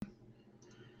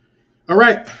All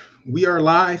right, we are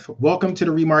live. Welcome to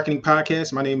the Remarketing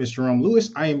Podcast. My name is Jerome Lewis.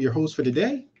 I am your host for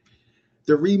today.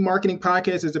 The Remarketing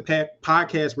Podcast is a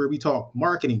podcast where we talk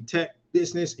marketing, tech,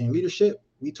 business, and leadership.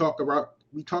 We talk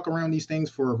around these things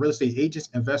for real estate agents,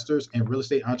 investors, and real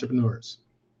estate entrepreneurs.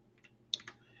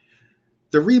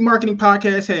 The Remarketing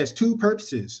Podcast has two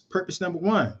purposes. Purpose number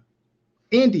one,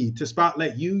 Andy, to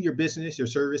spotlight you, your business, your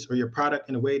service, or your product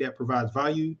in a way that provides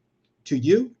value to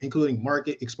you, including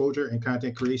market exposure and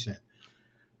content creation.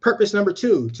 Purpose number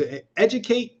two, to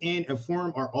educate and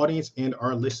inform our audience and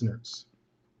our listeners.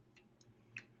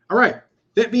 All right.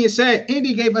 That being said,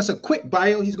 Andy gave us a quick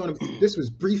bio. This was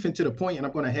brief and to the point, and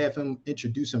I'm going to have him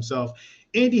introduce himself.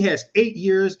 Andy has 8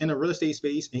 years in the real estate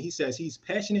space, and he says he's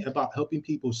passionate about helping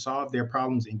people solve their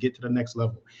problems and get to the next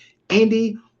level.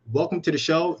 Andy, welcome to the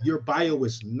show. Your bio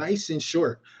was nice and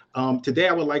short. Today,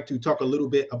 I would like to talk a little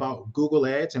bit about Google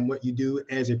Ads and what you do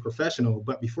as a professional.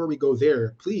 But before we go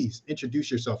there, please introduce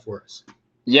yourself for us.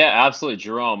 Yeah, absolutely,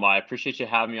 Jerome. I appreciate you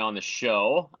having me on the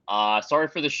show. Sorry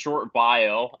for the short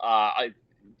bio.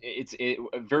 It's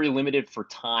very limited for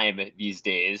time these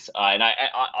days, and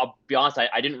I'll be honest.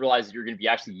 I didn't realize that you're going to be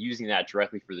actually using that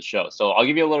directly for the show. So I'll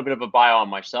give you a little bit of a bio on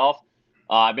myself.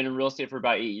 I've been in real estate for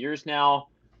about 8 years now.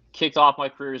 Kicked off my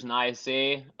career as an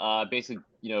ISA, basically,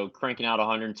 cranking out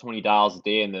 120 dials a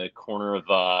day in the corner of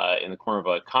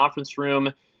a conference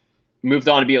room. Moved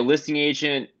on to be a listing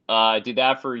agent. Did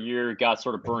that for a year. Got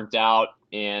sort of burnt out,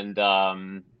 and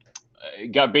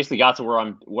got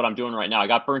to what I'm doing right now. I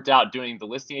got burnt out doing the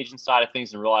listing agent side of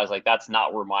things, and realized that's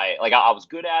not where I was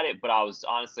good at it, but I was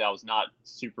not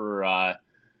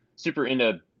super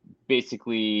into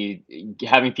basically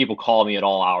having people call me at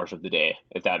all hours of the day,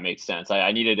 if that makes sense.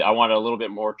 I wanted a little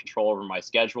bit more control over my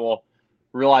schedule.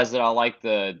 Realized that I like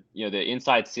the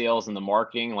inside sales and the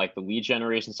marketing, like the lead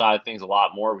generation side of things a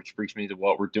lot more, which brings me to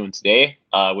what we're doing today,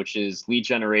 which is lead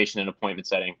generation and appointment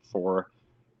setting for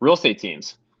real estate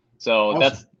teams. So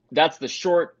awesome. That's the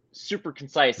short, super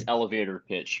concise elevator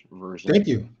pitch version. Thank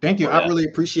you. I really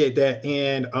appreciate that.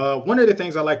 And one of the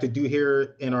things I like to do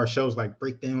here in our shows, like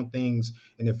break down things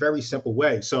in a very simple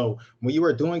way. So when you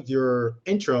were doing your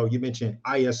intro, you mentioned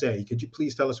ISA. Could you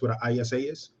please tell us what an ISA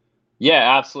is?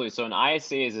 Yeah, absolutely. So an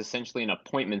ISA is essentially an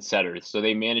appointment setter. So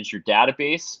they manage your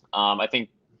database. I think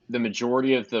the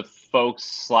majority of the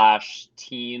folks /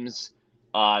 teams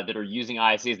that are using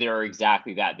ISAs, they are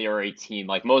exactly that. They are a team.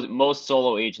 Like most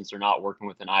solo agents are not working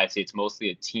with an ISA. It's mostly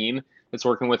a team that's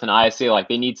working with an ISA. Like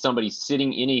they need somebody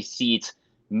sitting in a seat,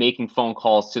 making phone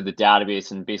calls to the database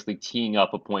and basically teeing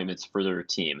up appointments for their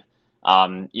team.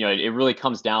 It really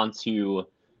comes down to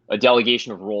a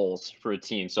delegation of roles for a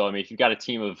team. So, if you've got a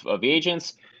team of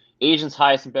agents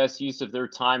highest and best use of their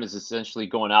time is essentially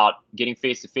going out, getting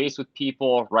face-to-face with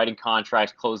people, writing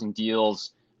contracts, closing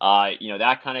deals,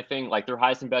 that kind of thing. Like their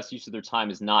highest and best use of their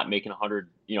time is not making 100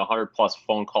 plus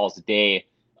phone calls a day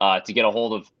to get a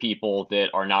hold of people that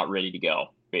are not ready to go.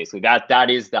 Basically, that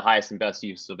is the highest and best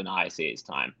use of an ISA's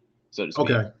time, so to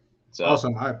speak. Okay. So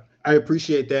awesome. I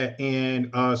appreciate that. And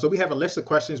so we have a list of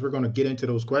questions. We're going to get into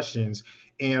those questions.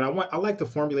 And I like to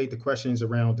formulate the questions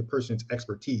around the person's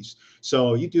expertise.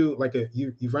 So you do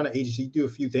you run an agency, you do a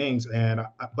few things,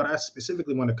 but I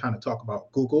specifically want to kind of talk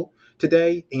about Google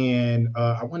today. And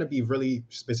I want to be really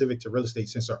specific to real estate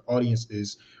since our audience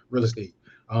is real estate.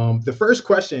 The first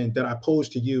question that I pose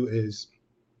to you is,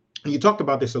 and you talked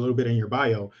about this a little bit in your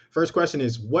bio. First question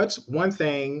is, what's one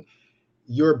thing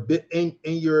in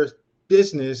your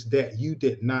business that you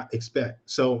did not expect?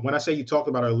 So when I say you talked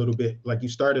about it a little bit, like you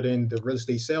started in the real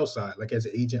estate sales side, like as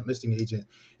an agent, listing agent,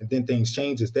 and then things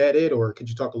changed. Is that it? Or could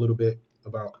you talk a little bit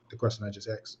about the question I just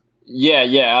asked?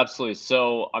 Yeah, absolutely.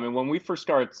 So, when we first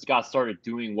got started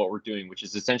doing what we're doing, which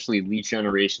is essentially lead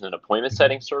generation and appointment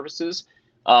setting services,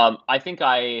 I think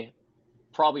I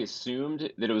probably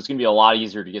assumed that it was going to be a lot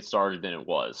easier to get started than it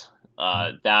was.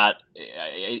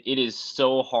 It is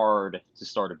so hard to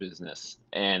start a business,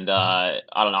 and I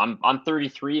don't know. I'm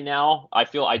 33 now. I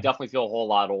definitely feel a whole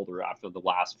lot older after the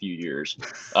last few years.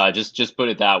 Just put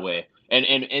it that way. And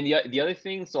the other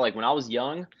thing, so like when I was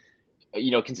young,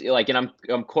 and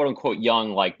I'm quote unquote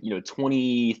young,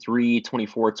 23,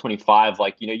 24, 25,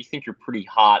 you think you're pretty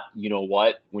hot,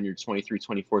 when you're 23,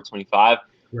 24, 25.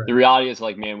 Right. The reality is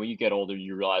man, when you get older,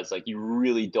 you realize you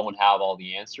really don't have all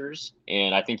the answers.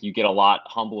 And I think you get a lot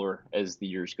humbler as the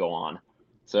years go on.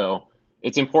 So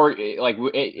it's important,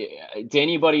 to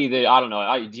anybody that, I don't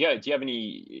know, do you have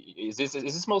any, is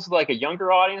this mostly a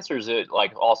younger audience, or is it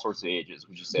all sorts of ages,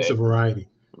 would you say? It's a variety.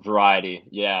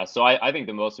 Yeah. So I think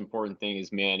the most important thing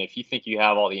is, man, if you think you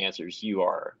have all the answers, you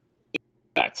are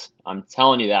correct. I'm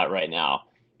telling you that right now.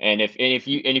 And if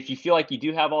you feel like you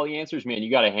do have all the answers, man, you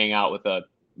got to hang out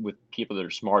with people that are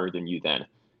smarter than you then,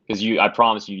 because I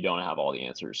promise you don't have all the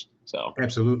answers. So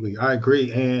Absolutely. I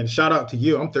agree. And shout out to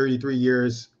you. I'm 33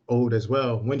 years old as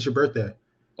well. When's your birthday?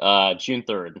 June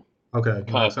 3rd. Okay,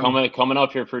 nice. Coming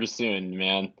up here pretty soon,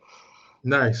 man.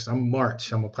 Nice. I'm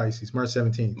March. I'm a Pisces. March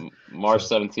 17th. March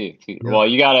So 17th. yeah. Well,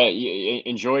 you gotta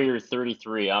enjoy your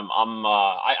 33.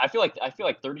 I feel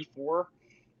like 34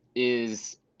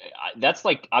 is that's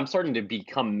like I'm starting to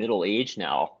become middle age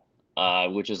now,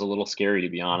 which is a little scary to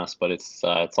be honest, but it's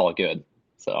all good.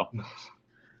 So Nice.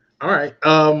 All right.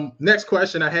 Next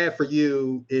question I have for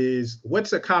you is,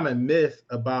 what's a common myth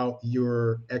about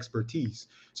your expertise?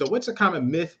 So what's a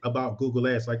common myth about Google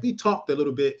Ads? Like we talked a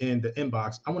little bit in the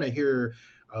inbox. I want to hear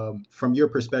from your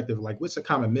perspective, like what's a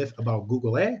common myth about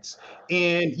Google Ads?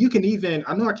 And you can even,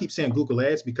 I know I keep saying Google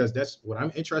Ads because that's what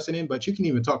I'm interested in, but you can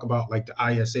even talk about like the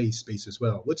ISA space as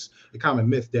well. What's the common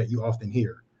myth that you often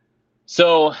hear?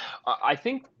 so I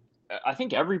think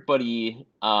everybody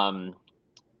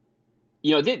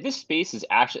this space is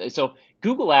actually so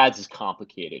Google Ads is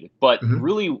complicated, but Mhm.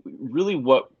 really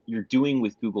what you're doing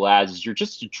with Google Ads is you're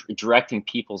just directing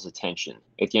people's attention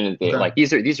at the end of the day. Okay. Like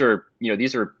these are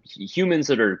humans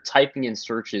that are typing in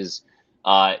searches,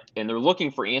 and they're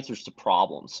looking for answers to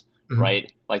problems, Mhm.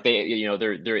 right? Like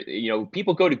they're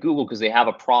people go to Google because they have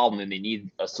a problem and they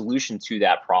need a solution to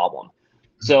that problem.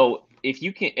 So if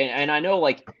you can, and I know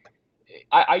like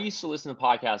I used to listen to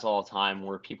podcasts all the time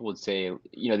where people would say,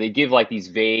 they give like these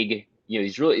vague,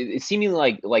 these really, it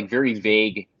seemingly like very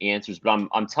vague answers. But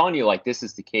I'm telling you, like this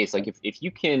is the case. Like if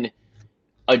you can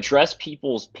address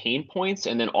people's pain points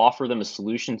and then offer them a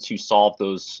solution to solve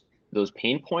those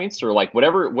pain points, or like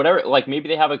whatever, like maybe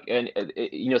they have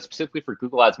specifically for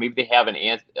Google Ads, maybe they have an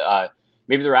answer,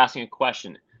 maybe they're asking a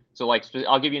question. So like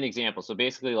I'll give you an example. So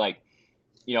basically, like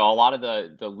a lot of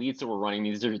the leads that we're running,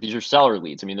 these are seller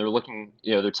leads. I mean, they're looking,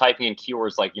 they're typing in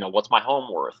keywords like, what's my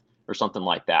home worth or something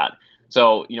like that.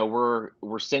 So,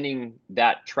 we're sending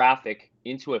that traffic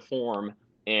into a form,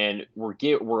 and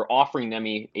we're offering them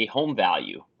a home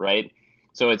value, right?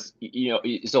 So it's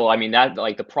so I mean that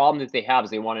like the problem that they have is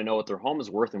they want to know what their home is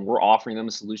worth, and we're offering them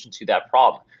a solution to that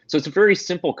problem. So it's a very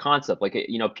simple concept. Like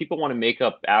people want to make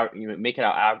out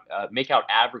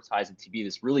advertising to be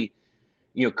this really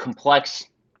complex,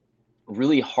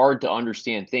 really hard to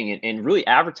understand thing, and really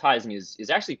advertising is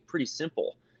actually pretty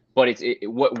simple, but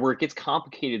what where it gets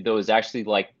complicated though is actually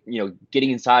like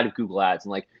getting inside of Google Ads,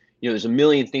 and like there's a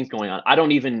million things going on. I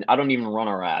don't even run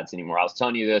our ads anymore. I was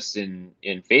telling you this in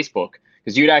Facebook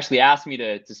because you'd actually asked me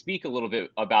to speak a little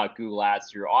bit about Google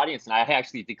Ads to your audience, and I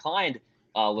actually declined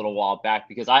a little while back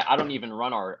because I don't even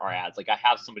run our ads. Like I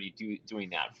have somebody doing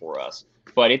that for us.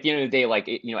 But at the end of the day, like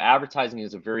advertising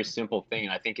is a very simple thing,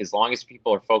 and I think as long as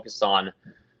people are focused on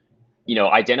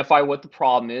identify what the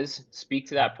problem is, speak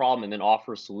to that problem, and then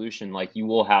offer a solution, like you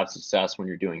will have success when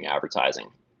you're doing advertising.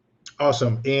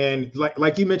 Awesome. And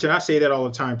like you mentioned, I say that all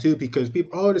the time too, because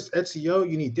people, oh, this SEO,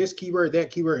 you need this keyword, that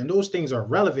keyword, and those things are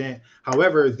relevant.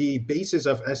 However, the basis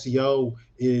of SEO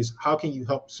is how can you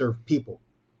help serve people?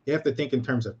 You have to think in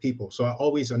terms of people. So I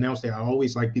always announce that. I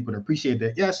always like people to appreciate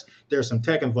that. Yes, there's some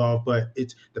tech involved, but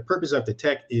it's the purpose of the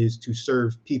tech is to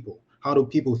serve people. How do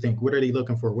people think? What are they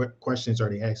looking for? What questions are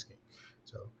they asking?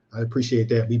 So I appreciate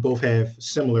that. We both have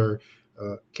similar,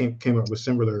 came up with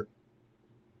similar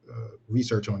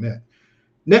research on that.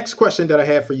 Next question that I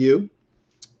have for you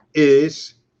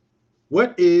is,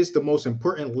 what is the most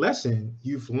important lesson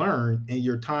you've learned in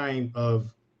your time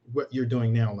of what you're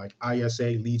doing now, like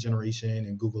ISA, lead generation,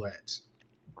 and Google Ads?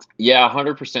 Yeah,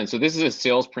 100%. So this is a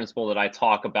sales principle that I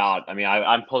talk about. I mean,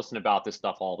 I'm posting about this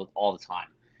stuff all the time.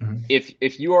 Mhm.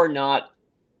 If you are not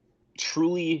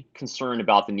truly concerned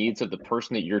about the needs of the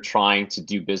person that you're trying to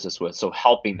do business with, so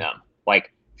helping them,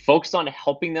 like focused on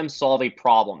helping them solve a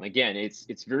problem. Again,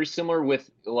 it's very similar with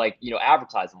like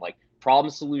advertising, like problem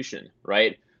solution,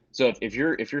 right? So if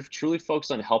you're truly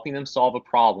focused on helping them solve a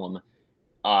problem,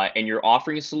 and you're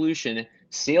offering a solution,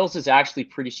 sales is actually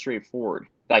pretty straightforward.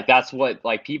 Like that's what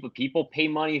like people pay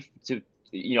money to.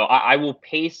 I will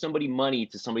pay somebody money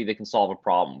to somebody that can solve a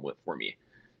problem for me.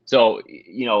 So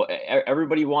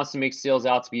everybody wants to make sales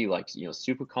out to be like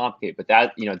super complicated, but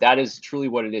that is truly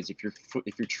what it is. If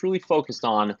you're truly focused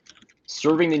on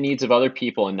serving the needs of other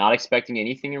people and not expecting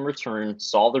anything in return,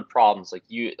 solve their problems. I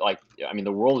mean,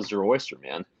 the world is your oyster,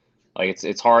 man. Like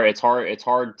it's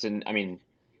hard to. I mean,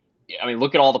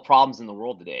 look at all the problems in the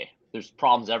world today. There's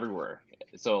problems everywhere.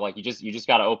 So like you just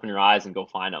got to open your eyes and go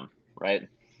find them, right?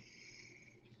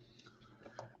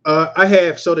 I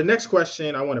have, so the next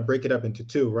question, I want to break it up into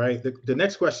two, right? The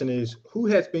next question is, who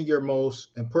has been your most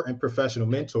important professional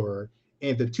mentor?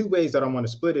 And the two ways that I want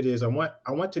to split it is, I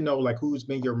want to know like who's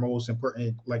been your most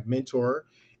important like mentor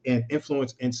and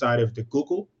influence inside of the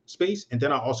Google space, and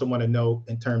then I also want to know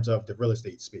in terms of the real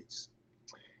estate space.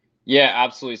 Yeah,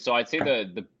 absolutely. So I'd say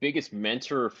the biggest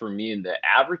mentor for me in the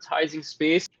advertising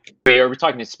space. Wait, are we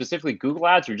talking specifically Google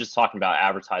Ads or just talking about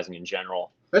advertising in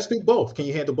general? Let's do both. Can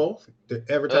you handle both? The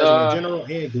advertising in Uh, general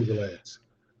and Google Ads.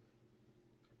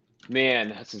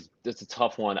 Man, that's a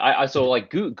tough one. I so like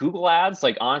Google Ads,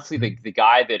 like honestly, the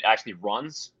guy that actually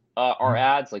runs our Mhm.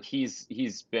 ads, like he's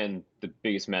been the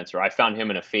biggest mentor. I found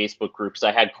him in a Facebook group because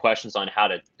I had questions on how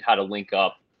to link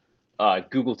up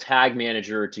Google Tag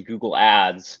Manager to Google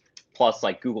Ads plus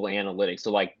like Google Analytics.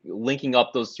 So like linking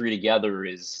up those three together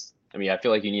is, I mean, I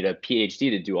feel like you need a PhD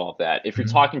to do all of that. If you're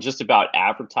Mhm. talking just about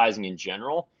advertising in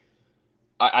general,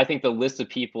 I think the list of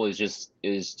people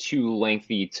is too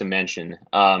lengthy to mention.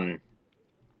 I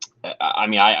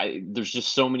mean, there's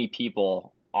just so many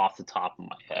people off the top of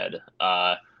my head.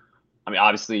 I mean,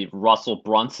 obviously Russell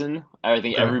Brunson. I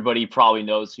think Okay. everybody probably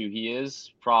knows who he is.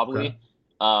 Okay. Probably.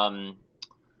 Um,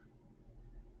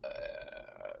 uh,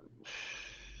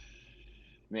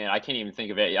 Man, I can't even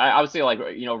think of it. I would say like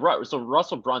so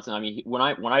Russell Brunson. I mean, when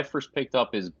I first picked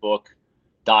up his book,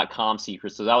 .com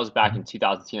Secrets. So that was back in Mhm.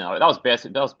 2010.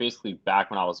 That was basically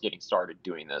back when I was getting started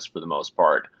doing this for the most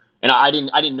part. And I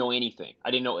didn't know anything.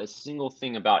 I didn't know a single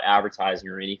thing about advertising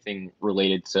or anything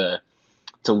related to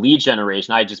lead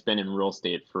generation. I had just been in real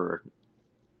estate for,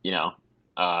 you know,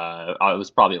 I was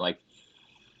probably like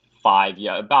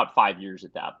about 5 years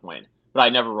at that point. But I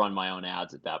never run my own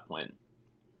ads at that point.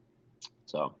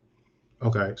 So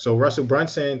Okay, so Russell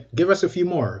Brunson, give us a few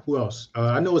more. Who else?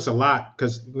 I know it's a lot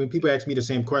because when people ask me the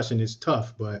same question, it's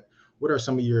tough. But what are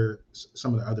some of the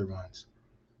other ones?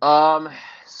 um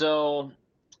so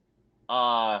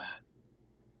uh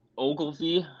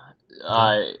Ogilvy. Okay.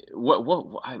 I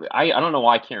don't know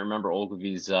why I can't remember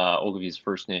Ogilvy's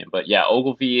first name, but yeah,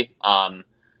 Ogilvy. I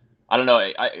don't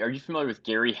know. Are you familiar with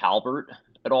Gary Halbert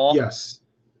at all? Yes.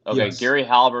 Okay, Yes. Gary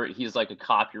Halbert, he's like a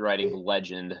copywriting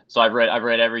legend. So I've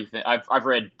read everything. I've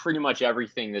read pretty much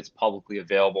everything that's publicly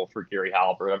available for Gary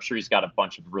Halbert. I'm sure he's got a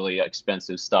bunch of really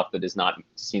expensive stuff that has not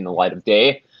seen the light of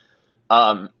day.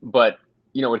 But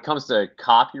when it comes to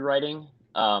copywriting,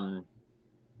 I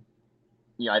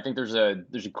think there's a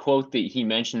quote that he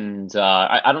mentioned.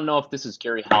 I don't know if this is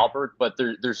Gary Halbert, but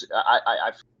there's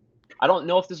I don't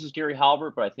know if this was Gary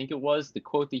Halbert, but I think it was. The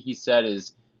quote that he said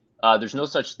is, "There's no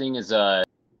such thing as a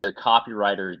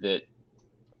copywriter that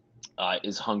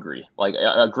is hungry. Like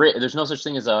there's no such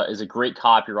thing as a great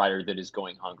copywriter that is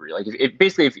going hungry. Like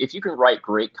basically if you can write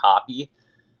great copy,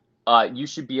 you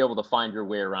should be able to find your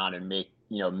way around and make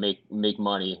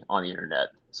money on the internet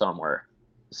somewhere,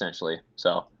 essentially.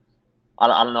 So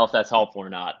I don't know if that's helpful or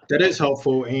not. That is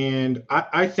helpful. And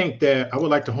I think that I would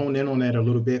like to hone in on that a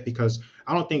little bit because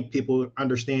I don't think people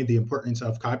understand the importance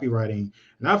of copywriting.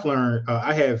 And I've learned,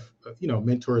 I have,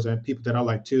 mentors and people that I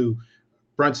like too.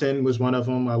 Brunson was one of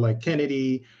them. I like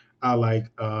Kennedy. I like,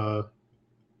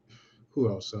 who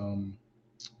else?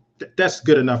 That's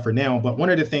good enough for now. But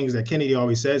one of the things that Kennedy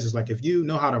always says is like, if you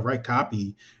know how to write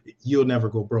copy, you'll never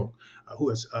go broke. Who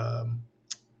is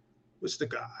what's the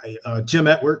guy? Jim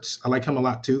Edwards. I like him a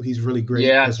lot too. He's really great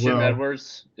Yeah, as Jim well.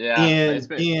 Edwards. Yeah, it's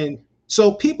And been. and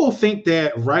so people think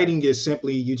that writing is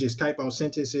simply you just type out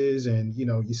sentences and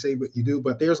you say what you do,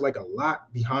 but there's like a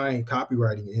lot behind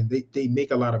copywriting and they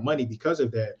make a lot of money because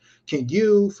of that. Can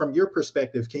you, from your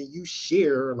perspective, can you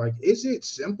share like is it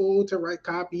simple to write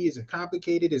copy? Is it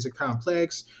complicated? Is it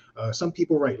complex? Some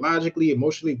people write logically,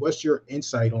 emotionally. What's your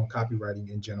insight on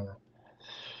copywriting in general?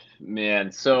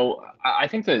 Man, so I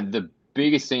think the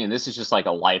biggest thing, and this is just like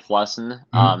a life lesson,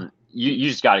 Mhm. you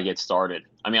just got to get started.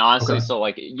 I mean, honestly, Okay. so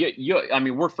like I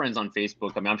mean, we're friends on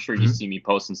Facebook. I mean, I'm sure you Mhm. see me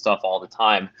posting stuff all the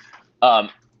time. Um,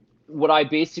 what I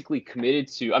basically committed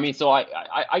to, I mean, so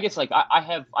I guess like I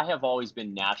have always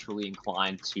been naturally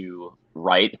inclined to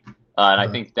write, and I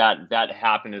Okay. think that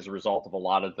happened as a result of a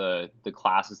lot of the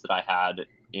classes that I had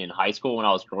in high school when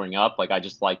I was growing up. Like I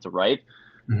just like to write.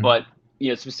 Mhm. But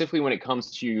specifically when it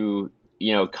comes to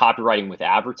copywriting with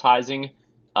advertising,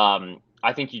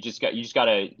 I think you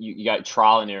got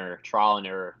trial and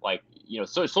error. Like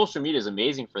so social media is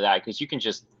amazing for that because you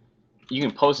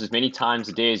can post as many times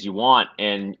a day as you want,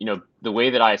 and the way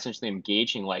that I essentially am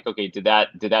gauging, like, okay, did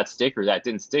that stick or that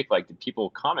didn't stick? Like, did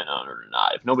people comment on it or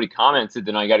not? If nobody commented,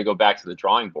 then I got to go back to the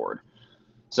drawing board.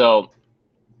 So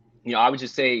I would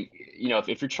just say,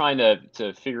 if you're trying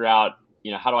to figure out,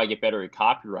 how do I get better at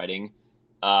copywriting?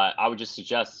 I would just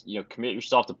suggest, commit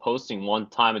yourself to posting one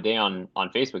time a day on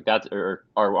Facebook. That's or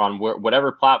on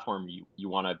whatever platform you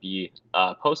want to be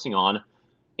posting on,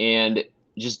 and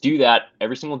just do that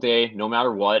every single day, no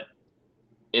matter what.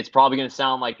 It's probably going to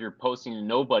sound like you're posting to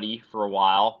nobody for a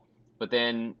while, but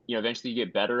then eventually you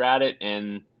get better at it.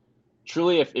 And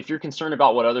truly, if you're concerned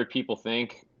about what other people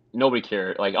think, nobody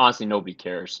cares. Like, honestly, nobody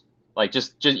cares. Like,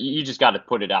 just you just got to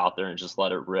put it out there and just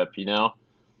let it rip.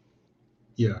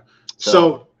 Yeah. So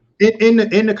So in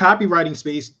the copywriting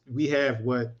space, we have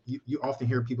what you often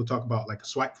hear people talk about, like a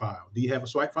swipe file. Do you have a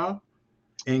swipe file?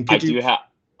 And I could you? do have.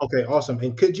 Okay, awesome.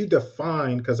 And could you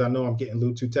define? Because I know I'm getting a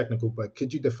little too technical, but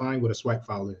could you define what a swipe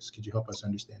file is? Could you help us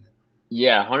understand it?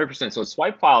 Yeah, 100%. So a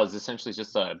swipe file is essentially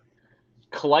just a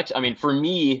collection. I mean, for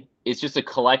me, it's just a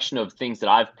collection of things that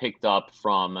I've picked up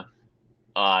from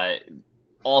uh,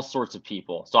 all sorts of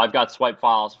people. So I've got swipe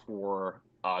files for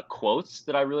quotes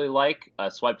that I really like.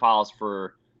 Swipe files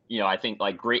for I think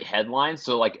like great headlines.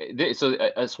 So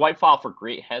a swipe file for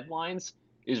great headlines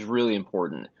is really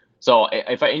important. So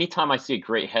anytime I see a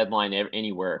great headline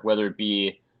anywhere, whether it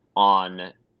be on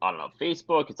I don't know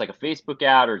Facebook, it's like a Facebook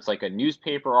ad, or it's like a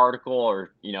newspaper article,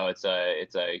 or it's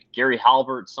a Gary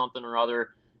Halbert something or other.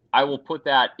 I will put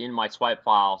that in my swipe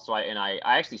file. So I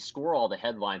actually score all the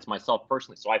headlines myself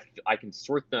personally. So I can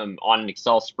sort them on an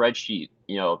Excel spreadsheet,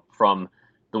 from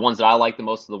the ones that I like the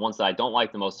most to the ones that I don't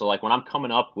like the most. So like when I'm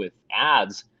coming up with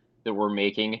ads that we're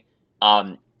making,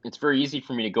 it's very easy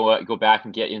for me to go back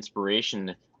and get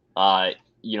inspiration, on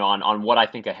what I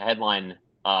think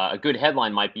a good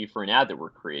headline might be for an ad that we're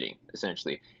creating,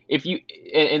 essentially.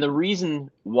 And the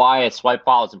reason why a swipe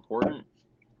file is important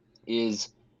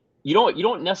is you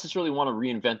don't necessarily want to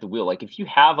reinvent the wheel. Like if you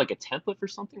have like a template for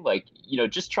something, like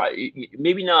just try,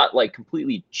 maybe not like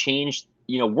completely change,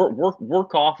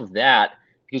 work off of that,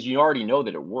 because you already know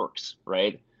that it works,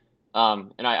 right?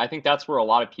 And I think that's where a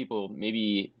lot of people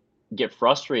maybe get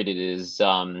frustrated is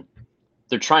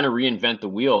they're trying to reinvent the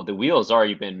wheel. The wheel has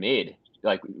already been made.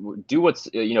 Like do what's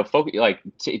focus, like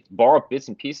borrow bits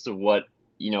and pieces of what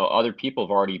other people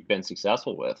have already been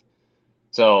successful with.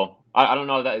 So I don't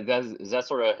know, does that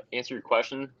sort of answer your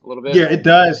question a little bit? Yeah, it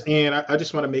does. And I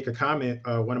just want to make a comment.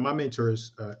 One of my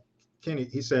mentors, Kenny,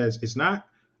 he says it's not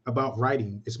about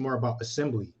writing; it's more about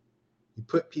assembly. You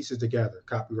put pieces together,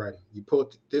 copywriting. You pull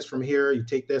this from here, you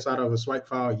take this out of a swipe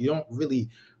file. You don't really,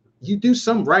 you do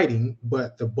some writing,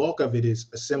 but the bulk of it is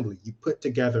assembly. You put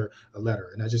together a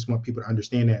letter, and I just want people to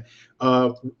understand that.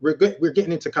 We're good. We're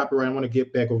getting into copyright. I want to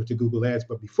get back over to Google Ads,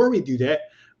 but before we do that,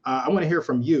 I want to hear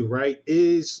from you. Right?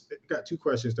 Got two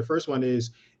questions. The first one is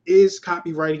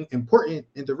copywriting important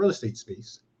in the real estate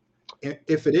space? And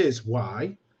if it is,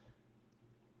 why?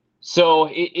 So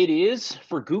it is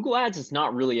for Google Ads. It's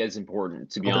not really as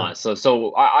important, to be Okay. honest.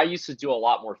 So I used to do a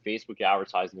lot more Facebook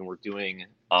advertising than we're doing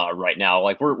right now.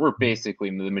 Like we're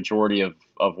basically the majority of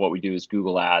what we do is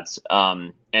Google Ads.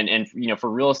 And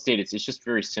for real estate, it's just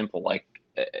very simple. Like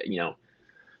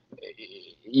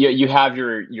you have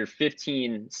your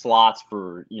 15 slots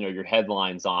for your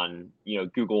headlines on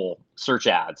Google search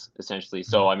ads, essentially.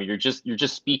 So I mean you're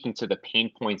just speaking to the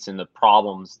pain points and the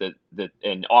problems that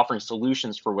and offering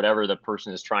solutions for whatever the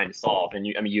person is trying to solve. And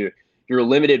you're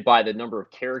limited by the number of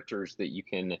characters that you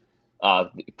can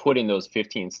put in those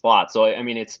 15 slots. So I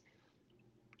mean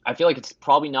I feel like it's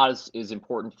probably not as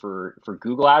important for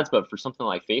Google Ads, but for something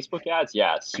like Facebook ads,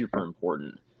 yeah, it's super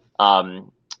important.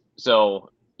 Um, so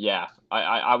yeah,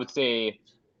 I would say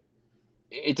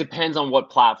it depends on what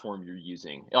platform you're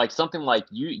using. Like something like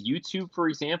YouTube, for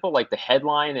example, like the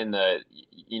headline and the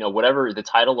whatever the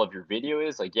title of your video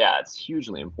is, like yeah, it's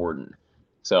hugely important.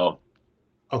 So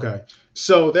Okay.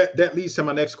 So that leads to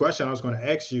my next question. I was going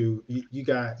to ask you, you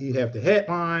have the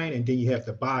headline and then you have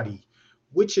the body.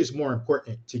 Which is more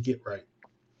important to get right?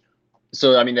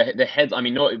 I mean the head. I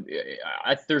mean no,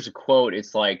 there's a quote.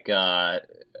 It's like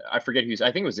I forget who's.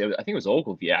 I think it was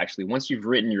Ogilvy actually. Once you've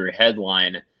written your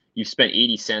headline, you've spent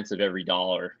 80 cents of every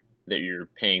dollar that you're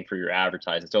paying for your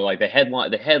advertising. So like the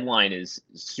headline is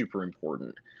super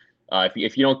important.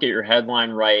 If you don't get your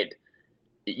headline right,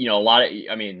 a lot of.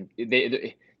 I mean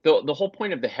the whole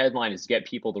point of the headline is to get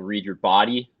people to read your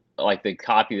body, like the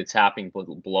copy that's happening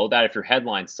below that. If your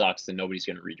headline sucks, then nobody's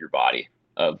going to read your body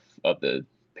of the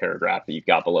paragraph that you've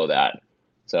got below that.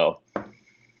 So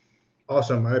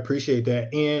Awesome. I appreciate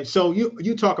that. And so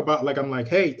you talk about, like, I'm like,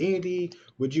 hey, Andy,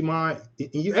 would you mind?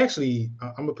 And you actually,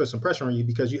 I'm gonna put some pressure on you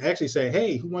because you actually say,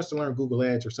 hey, who wants to learn Google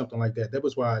Ads or something like that? That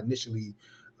was why I initially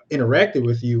interacted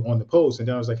with you on the post. And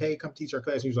then I was like, hey, come teach our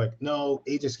class. And he was like, no,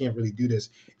 agents can't really do this.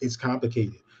 It's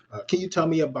complicated. Can you tell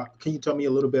me a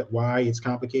little bit why it's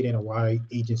complicated and why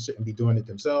agents shouldn't be doing it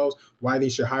themselves? Why they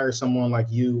should hire someone like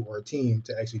you or a team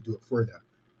to actually do it for them?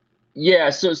 Yeah,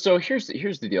 so here's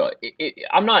the deal.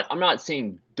 I'm not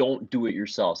saying don't do it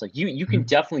yourselves. Like you can Mhm,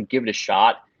 definitely give it a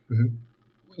shot. mhm,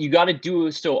 You got to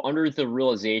do so under the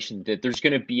realization that there's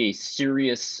going to be a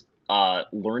serious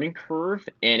learning curve,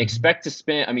 and mhm. expect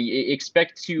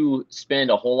to spend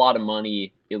a whole lot of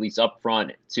money at least up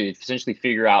front to essentially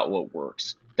figure out what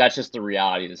works. That's just the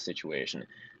reality of the situation.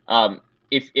 Um,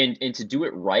 if and to do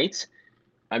it right,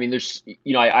 I mean,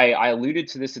 I alluded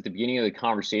to this at the beginning of the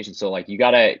conversation. So like, you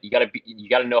gotta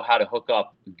know how to hook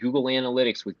up Google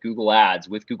Analytics with Google Ads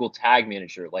with Google Tag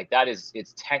Manager. Like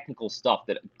it's technical stuff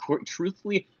that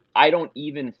truthfully I don't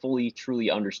even fully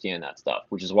truly understand that stuff,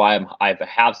 which is why I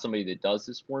have somebody that does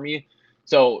this for me.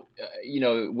 So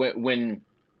when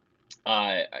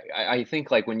I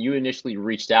think like when you initially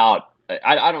reached out,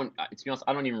 I don't to be honest,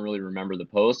 I don't even really remember the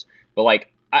post, but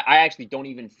like I actually don't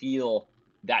even feel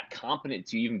that competent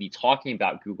to even be talking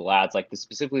about Google Ads, like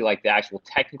specifically like the actual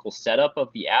technical setup of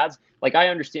the ads. Like I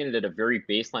understand it at a very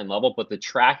baseline level, but the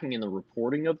tracking and the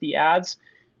reporting of the ads,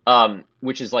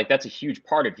 which is like that's a huge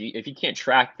part. If you can't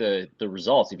track the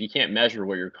results, if you can't measure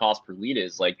what your cost per lead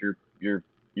is, like you're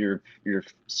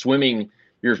swimming,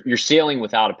 you're sailing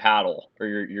without a paddle, or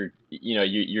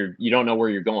you don't know where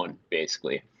you're going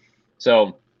basically.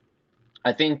 So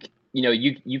I think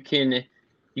you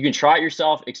can try it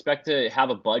yourself, expect to have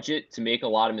a budget to make a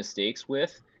lot of mistakes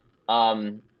with.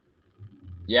 um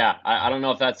yeah, I don't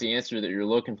know if that's the answer that you're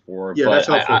looking for, Yeah, that's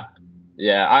but helpful.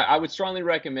 I would strongly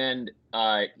recommend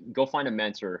go find a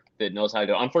mentor that knows how to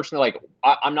do it. Unfortunately, like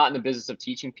I'm not in the business of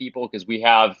teaching people because we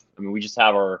just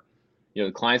have our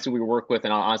the clients that we work with,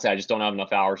 and honestly, I just don't have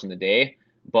enough hours in the day.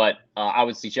 But I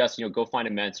would suggest go find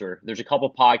a mentor. There's a couple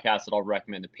podcasts that I'll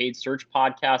recommend. The Paid Search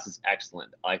podcast is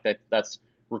excellent. Like that's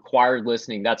required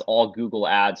listening. That's all Google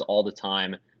Ads all the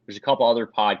time. There's a couple other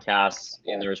podcasts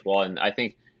in there as well, and I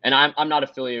think, and I'm not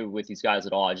affiliated with these guys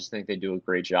at all. I just think they do a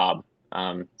great job.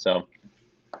 So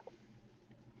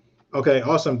Okay,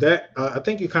 awesome. That I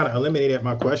think you kind of eliminated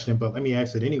my question, but let me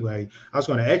ask it anyway. I was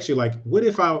going to ask you, like, what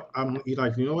if I'm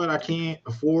like, you know what, I can't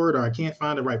afford or I can't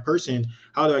find the right person?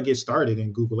 How do I get started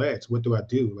in Google Ads? What do I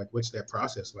do? Like, what's that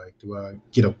process like? Do I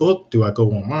get a book? Do I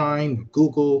go online,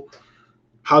 Google?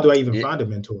 How do I even yeah, find a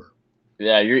mentor?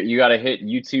 yeah, you got to hit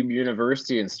YouTube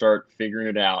University and start figuring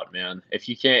it out, man. If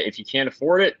you can't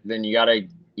afford it, then you got to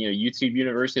YouTube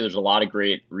University. There's a lot of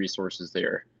great resources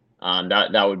there.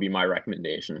 That would be my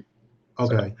recommendation.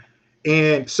 So Okay.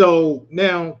 And so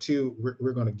now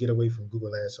we're going to get away from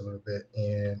Google Ads a little bit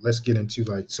and let's get into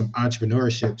like some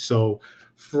entrepreneurship. So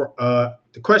for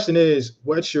the question is,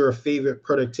 what's your favorite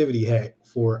productivity hack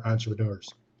for entrepreneurs?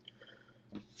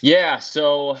 yeah,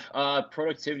 so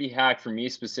productivity hack for me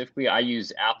specifically, I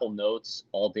use Apple Notes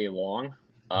all day long.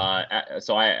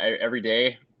 So I every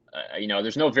day,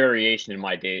 there's no variation in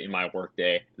my day, in my work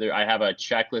day. I have a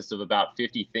checklist of about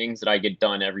 50 things that I get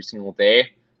done every single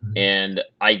day, Mhm. and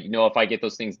I know if I get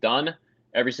those things done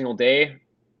every single day,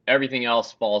 everything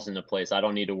else falls into place. I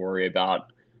don't need to worry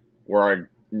about where our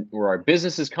where our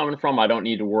business is coming from. I don't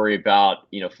need to worry about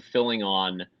fulfilling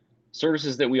on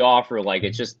services that we offer. Like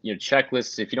it's just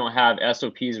checklists. If you don't have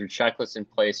SOPs or checklists in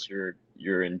place,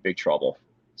 you're in big trouble.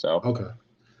 So Okay.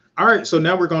 All right. So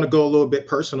now we're going to go a little bit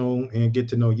personal and get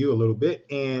to know you a little bit.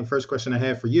 And first question I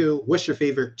have for you, what's your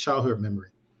favorite childhood memory?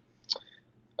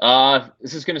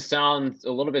 this is gonna sound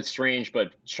a little bit strange,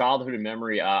 but childhood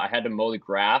memory. I had to mow the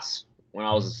grass when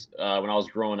I was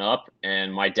growing up,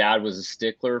 and my dad was a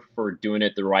stickler for doing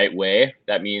it the right way.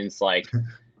 That means like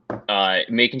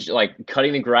making like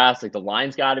cutting the grass, like the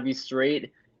lines got to be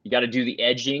straight. You got to do the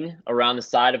edging around the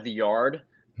side of the yard.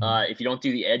 Mhm. If you don't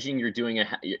do the edging, you're doing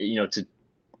to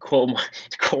quote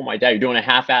my dad, you're doing a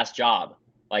half-ass job.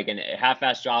 Like a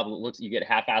half-ass job looks, you get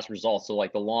half-ass results. So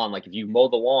like the lawn, like if you mow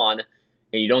the lawn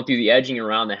and you don't do the edging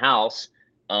around the house,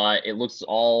 it looks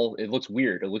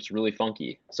weird. It looks really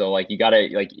funky. So like you gotta,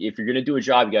 like if you're gonna do a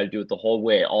job, you gotta do it the whole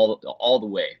way, all the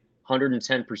way.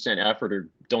 110% effort, or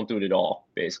don't do it at all,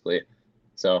 basically.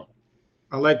 So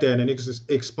I like that. And it just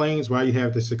explains why you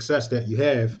have the success that you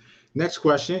have. Next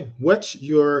question, what's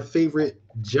your favorite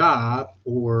job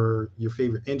or your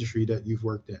favorite industry that you've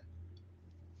worked in?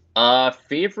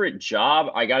 favorite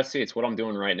job, I gotta say it's what I'm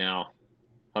doing right now.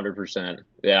 100%.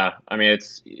 Yeah. I mean,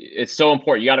 it's so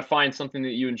important. You got to find something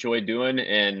that you enjoy doing,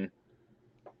 and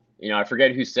I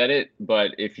forget who said it,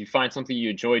 but if you find something you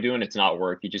enjoy doing, it's not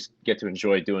work. You just get to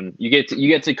enjoy doing. You get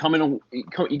to come in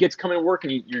and work,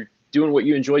 and you're doing what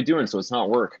you enjoy doing, so it's not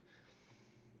work.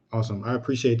 Awesome. I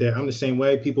appreciate that. I'm the same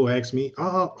way. People ask me,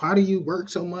 "Oh, how do you work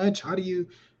so much? How do you?"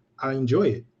 I enjoy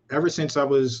it. Ever since I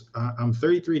was, I'm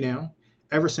 33 now.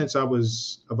 Ever since I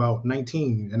was about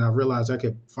 19, and I realized I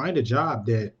could find a job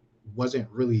that wasn't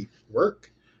really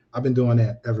work. I've been doing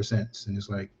that ever since, and it's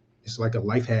like a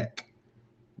life hack.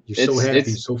 You're so It's happy,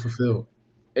 it's so fulfilled.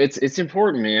 it's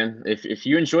important, man. If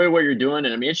you enjoy what you're doing,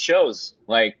 and I mean it shows.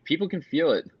 Like people can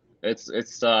feel it. It's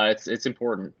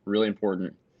important, really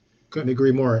important. Couldn't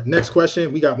agree more. Next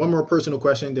question. We got one more personal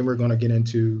question, then we're going to get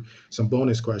into some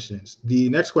bonus questions. The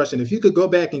next question: if you could go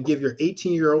back and give your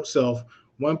 18-year-old self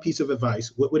one piece of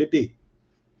advice, what would it be?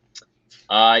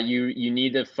 You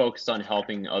need to focus on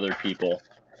helping other people.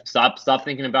 Stop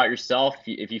thinking about yourself.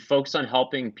 If you focus on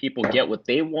helping people get what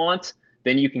they want,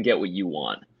 then you can get what you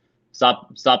want.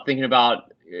 Stop thinking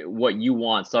about what you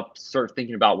want. Start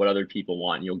thinking about what other people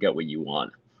want, and you'll get what you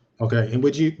want. Okay. And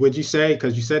would you say,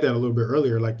 because you said that a little bit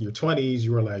earlier, like your 20s,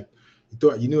 you were like, you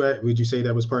thought you knew it. Would you say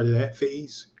that was part of that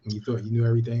phase when you thought you knew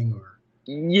everything? Or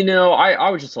I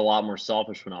was just a lot more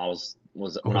selfish when I okay,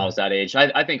 was that age.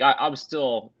 I think I was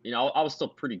still, I was still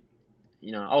pretty,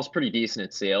 I was pretty decent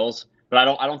at sales, but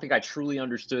I don't think I truly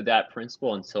understood that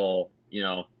principle until,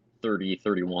 30,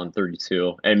 31,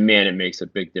 32. And man, it makes a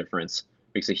big difference.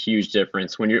 Makes a huge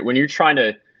difference when you're trying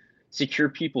to secure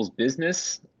people's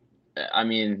business. I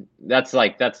mean, that's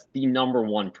the number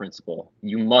one principle.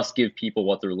 You must give people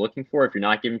what they're looking for. If you're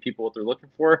not giving people what they're looking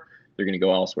for, they're going to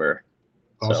go elsewhere.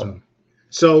 So, awesome.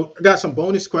 So I got some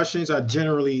bonus questions.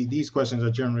 These questions I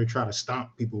generally try to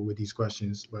stomp people with these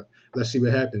questions, but let's see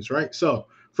what happens, right? So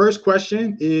first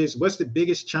question is, what's the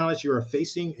biggest challenge you are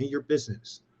facing in your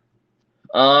business?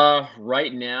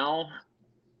 right now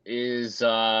is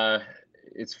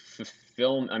it's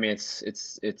film. I mean, it's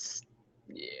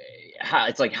yeah,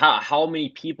 it's like how many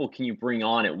people can you bring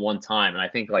on at one time? And I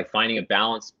think like finding a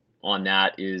balance on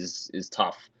that is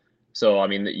tough. So I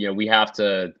mean, we've got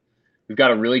a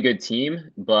really good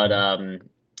team, but Mhm.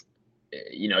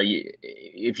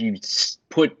 if you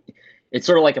put it's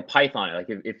sort of like a python. Like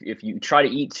if you try to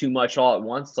eat too much all at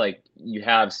once, like you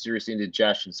have serious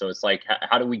indigestion. So it's like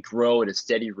how do we grow at a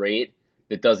steady rate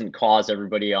that doesn't cause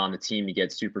everybody on the team to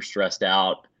get super stressed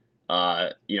out,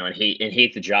 and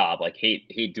hate the job, like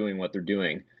hate doing what they're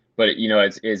doing. But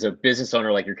as a business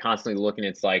owner, like you're constantly looking.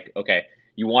 It's like okay,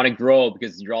 you want to grow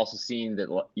because you're also seeing that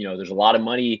there's a lot of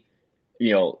money,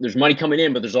 there's money coming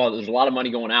in, but there's a lot of money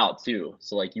going out too.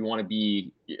 So like you want to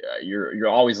be, you're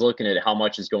always looking at how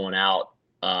much is going out,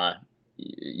 on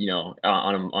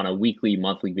a weekly,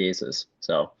 monthly basis.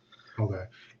 So, Okay.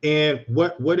 And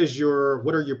what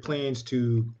are your plans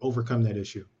to overcome that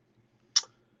issue?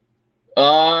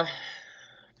 uh,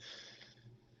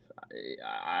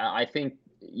 I think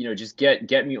just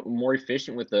get me more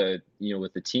efficient with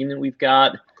with the team that we've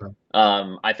got. Okay.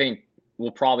 I think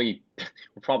we'll probably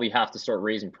have to start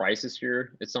raising prices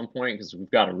here at some point because we've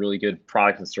got a really good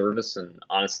product and service, and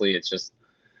honestly, it's just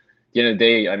the end of the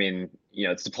day, I mean,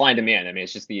 it's supply and demand. I mean,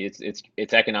 it's just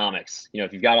it's economics.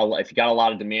 If you got a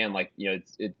lot of demand, like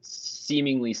it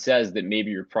seemingly says that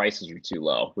maybe your prices are too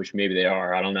low, which maybe they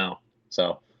are. I don't know.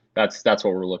 So that's what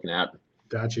we're looking at.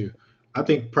 Got you. I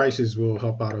think prices will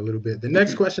help out a little bit. The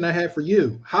next question I have for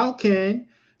you: how can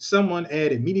someone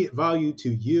add immediate value to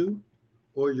you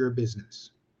or your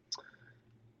business?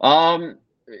 Um,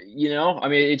 I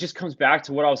mean, it just comes back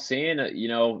to what I was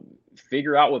saying.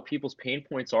 Figure out what people's pain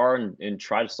points are and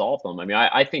try to solve them. I mean,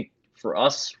 I think for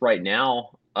us right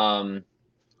now, man,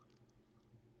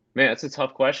 that's a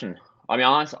tough question. I mean,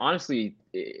 honestly,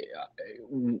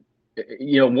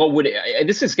 what would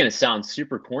this is going to sound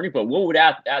super corny, but what would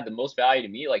add the most value to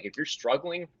me? Like, if you're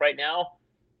struggling right now,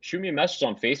 shoot me a message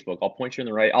on Facebook.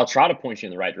 I'll try to point you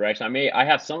in the right direction. I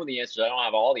have some of the answers. I don't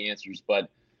have all the answers, but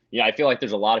I feel like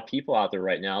there's a lot of people out there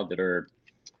right now that are.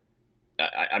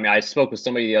 I mean, I spoke with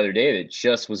somebody the other day that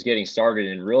just was getting started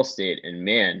in real estate, and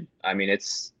man, I mean,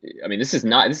 this is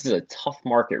a tough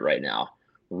market right now,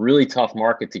 really tough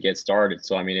market to get started.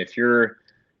 So, I mean, if you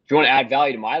want to add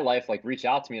value to my life, like reach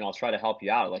out to me and I'll try to help you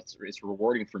out. Like it's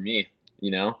rewarding for me, you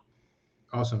know.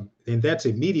 Awesome. And that's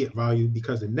immediate value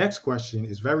because the next question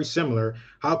is very similar.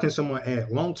 How can someone add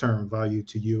long-term value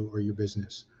to you or your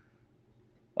business?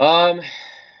 Um,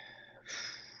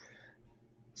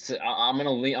 So I'm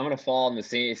gonna fall in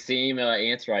the same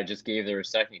answer I just gave there a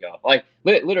second ago. Like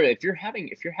literally, if you're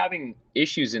having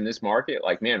issues in this market,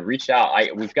 like man, reach out.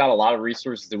 We've got a lot of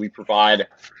resources that we provide.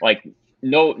 Like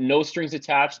no strings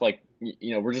attached. Like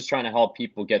we're just trying to help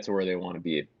people get to where they want to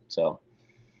be. So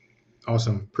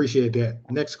Awesome. Appreciate that.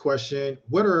 Next question.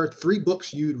 What are three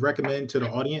books you'd recommend to the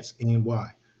audience and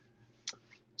why?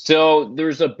 So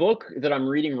there's a book that I'm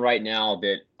reading right now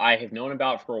that I have known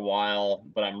about for a while,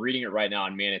 but I'm reading it right now,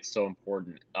 and man, it's so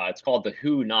important. It's called The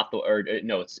Who, Not the, or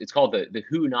no, it's called the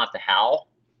Who, Not the How,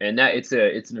 and that it's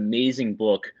an amazing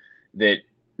book that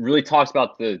really talks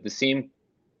about the same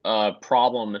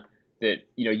problem that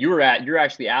you're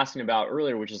actually asking about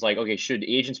earlier, which is like, okay, should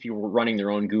agents be running their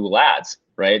own Google ads,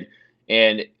 right?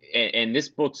 And this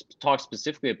book talks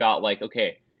specifically about like,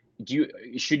 okay,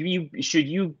 should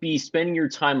you be spending your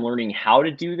time learning how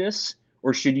to do this,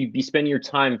 or should you be spending your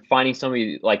time finding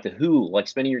somebody like the Who, like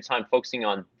spending your time focusing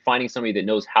on finding somebody that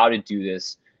knows how to do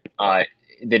this,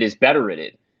 that is better at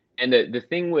it? And the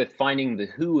thing with finding the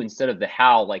Who instead of the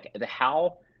how, like the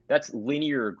how, that's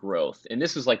linear growth. And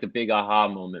this is like the big aha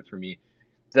moment for me.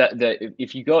 That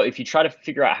if you try to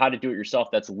figure out how to do it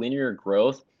yourself, that's linear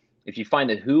growth. If you find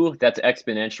the Who, that's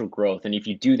exponential growth. And if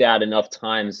you do that enough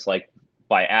times, like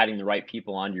by adding the right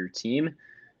people onto your team,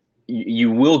 you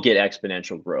will get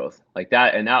exponential growth like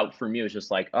that. And that for me was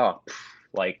just like, oh,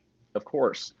 like, of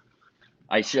course.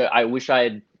 I wish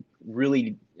I'd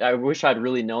really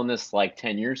known this like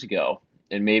 10 years ago,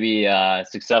 and maybe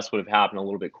success would have happened a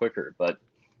little bit quicker, but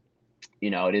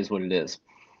it is what it is.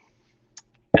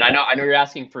 And I know you're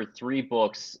asking for 3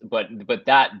 books, but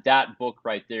that book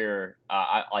right there,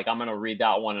 I'm gonna read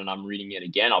that one, and I'm reading it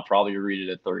again. I'll probably read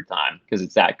it a 3rd time because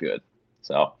it's that good.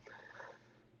 So.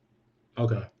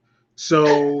 Okay.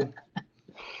 So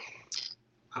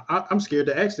I'm scared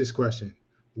to ask this question.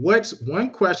 What's one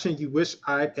question you wish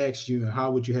I'd asked you, and how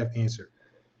would you have answered?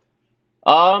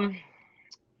 I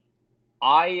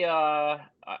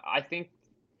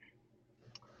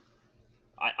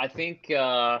think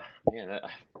man,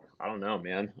 I don't know,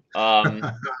 man.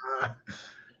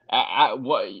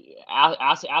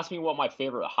 Ask me what my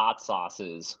favorite hot sauce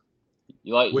is.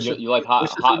 You like What's your hot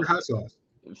favorite hot sauce?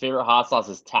 favorite hot sauce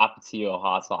is Tapatio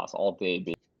hot sauce all day,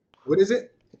 baby. What is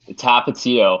it?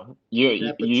 Tapatio. You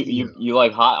Tapatio.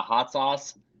 like hot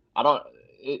sauce?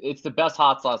 It's the best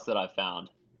hot sauce that I've found.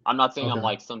 I'm not saying I'm Okay.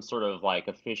 like some sort of like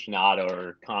aficionado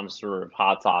or connoisseur of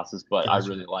hot sauces, but I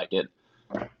Gotcha. really like it.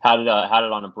 Had it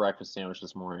on a breakfast sandwich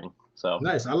this morning. So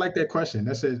Nice. I like that question.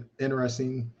 That's an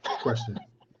interesting question.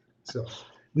 So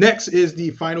next is the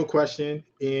final question.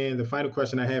 And the final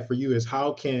question I have for you is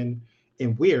how can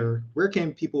and where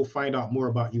can people find out more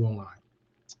about you online?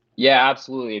 yeah,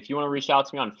 absolutely. If you want to reach out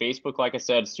to me on Facebook, like I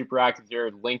said, super active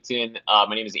there. LinkedIn.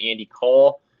 My name is Andy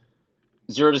Cole.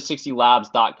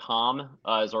 0to60labs.com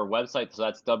is our website. So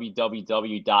that's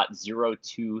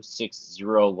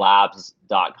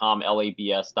www.0260labs.com,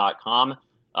 labs.com.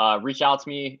 Reach out to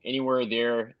me anywhere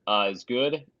there is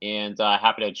good, and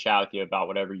happy to chat with you about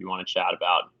whatever you want to chat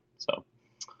about. So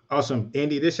Awesome.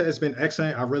 Andy, this has been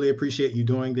excellent. I really appreciate you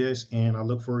doing this, and I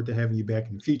look forward to having you back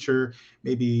in the future.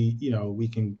 Maybe, we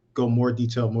can go more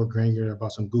detailed, more granular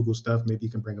about some Google stuff. Maybe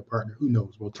you can bring a partner. Who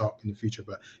knows? We'll talk in the future.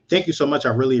 But thank you so much.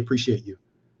 I really appreciate you.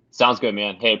 sounds good,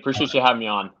 man. Hey, appreciate you having me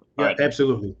on. All Yeah, right.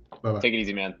 absolutely. Bye-bye. Take it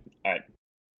easy, man. All right.